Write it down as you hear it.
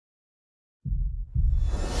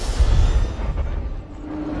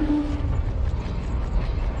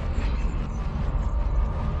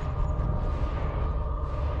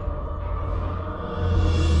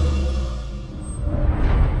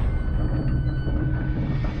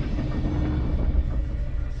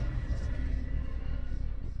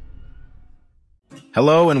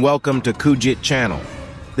Hello and welcome to Kujit Channel.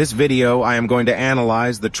 This video I am going to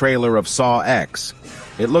analyze the trailer of Saw X.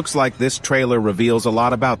 It looks like this trailer reveals a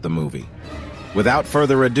lot about the movie. Without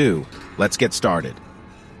further ado, let's get started.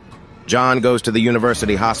 John goes to the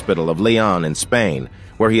University Hospital of Leon in Spain,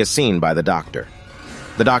 where he is seen by the doctor.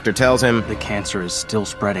 The doctor tells him, "The cancer is still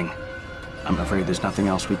spreading. I'm afraid there's nothing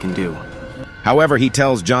else we can do." However, he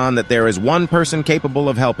tells John that there is one person capable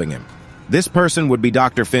of helping him. This person would be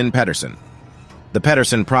Dr. Finn Petterson. The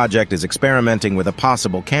Petterson Project is experimenting with a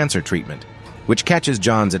possible cancer treatment, which catches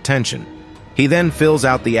John's attention. He then fills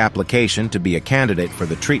out the application to be a candidate for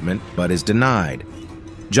the treatment, but is denied.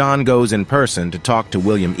 John goes in person to talk to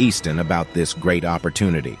William Easton about this great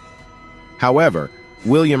opportunity. However,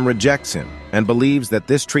 William rejects him and believes that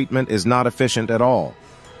this treatment is not efficient at all.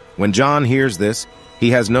 When John hears this,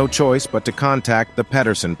 he has no choice but to contact the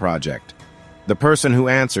Petterson Project. The person who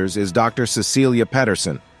answers is Dr. Cecilia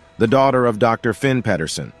Petterson, the daughter of Dr. Finn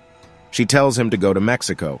Petterson. She tells him to go to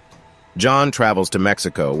Mexico. John travels to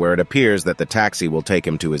Mexico, where it appears that the taxi will take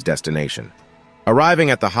him to his destination.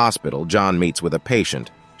 Arriving at the hospital, John meets with a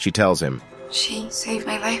patient. She tells him, "She saved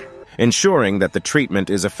my life," ensuring that the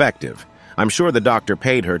treatment is effective. I'm sure the doctor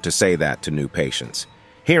paid her to say that to new patients.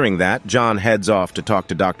 Hearing that, John heads off to talk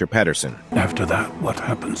to Dr. Petterson. After that, what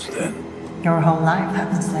happens then? Your whole life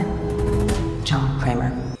happens then. John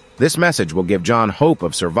Kramer. This message will give John hope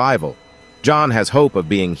of survival. John has hope of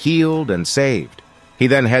being healed and saved. He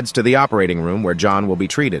then heads to the operating room where John will be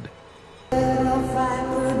treated.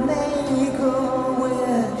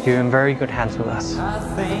 You're in very good hands with us.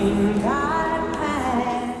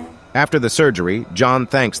 After the surgery, John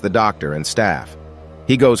thanks the doctor and staff.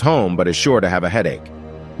 He goes home but is sure to have a headache.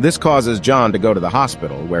 This causes John to go to the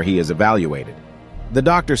hospital where he is evaluated. The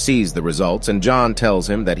doctor sees the results and John tells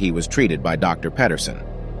him that he was treated by Dr. Petterson.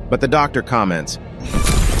 But the doctor comments,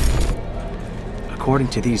 According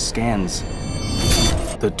to these scans,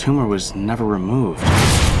 the tumor was never removed.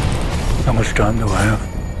 How much time do I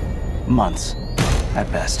have? Months,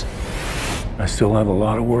 at best. I still have a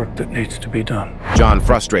lot of work that needs to be done. John,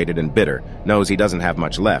 frustrated and bitter, knows he doesn't have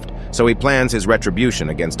much left, so he plans his retribution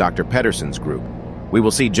against Dr. Petterson's group. We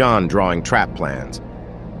will see John drawing trap plans.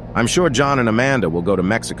 I'm sure John and Amanda will go to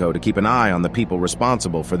Mexico to keep an eye on the people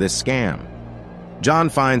responsible for this scam. John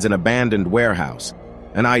finds an abandoned warehouse,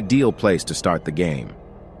 an ideal place to start the game.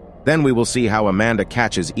 Then we will see how Amanda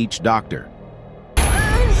catches each doctor.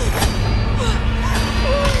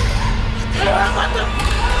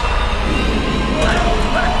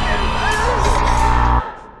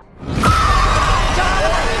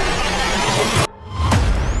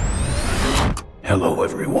 Hello,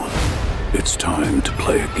 everyone. It's time to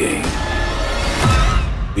play a game.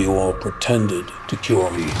 You all pretended to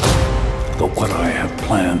cure me, but what I have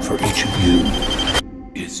planned for each of you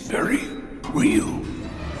is very real.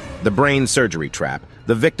 The brain surgery trap.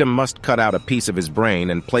 The victim must cut out a piece of his brain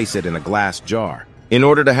and place it in a glass jar in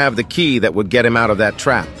order to have the key that would get him out of that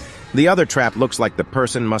trap. The other trap looks like the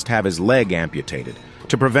person must have his leg amputated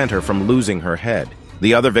to prevent her from losing her head.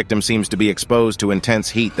 The other victim seems to be exposed to intense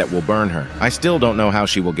heat that will burn her. I still don't know how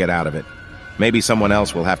she will get out of it. Maybe someone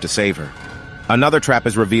else will have to save her. Another trap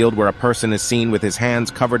is revealed where a person is seen with his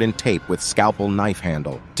hands covered in tape with scalpel knife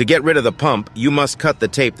handle. To get rid of the pump, you must cut the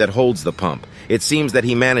tape that holds the pump. It seems that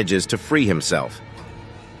he manages to free himself.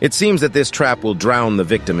 It seems that this trap will drown the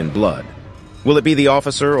victim in blood. Will it be the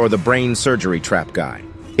officer or the brain surgery trap guy?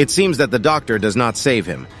 It seems that the doctor does not save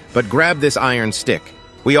him, but grab this iron stick.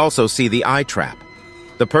 We also see the eye trap.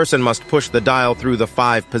 The person must push the dial through the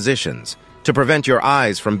 5 positions to prevent your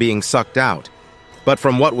eyes from being sucked out. But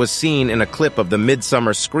from what was seen in a clip of the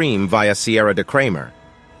Midsummer Scream via Sierra de Kramer,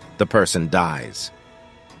 the person dies.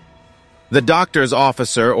 The doctor's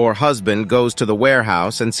officer or husband goes to the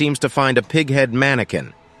warehouse and seems to find a pighead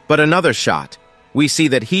mannequin. But another shot, we see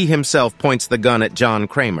that he himself points the gun at John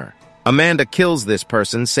Kramer. Amanda kills this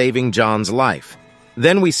person, saving John's life.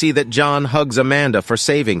 Then we see that John hugs Amanda for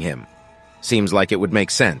saving him. Seems like it would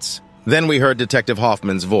make sense. Then we heard Detective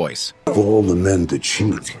Hoffman's voice. Of all the men to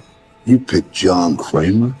cheat, you picked John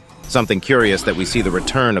Kramer? Something curious that we see the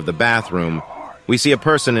return of the bathroom. We see a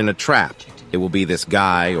person in a trap. It will be this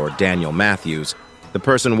guy or Daniel Matthews. The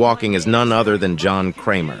person walking is none other than John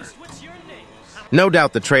Kramer. No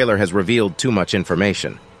doubt the trailer has revealed too much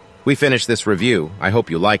information. We finished this review. I hope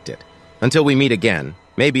you liked it. Until we meet again,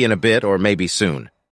 maybe in a bit or maybe soon.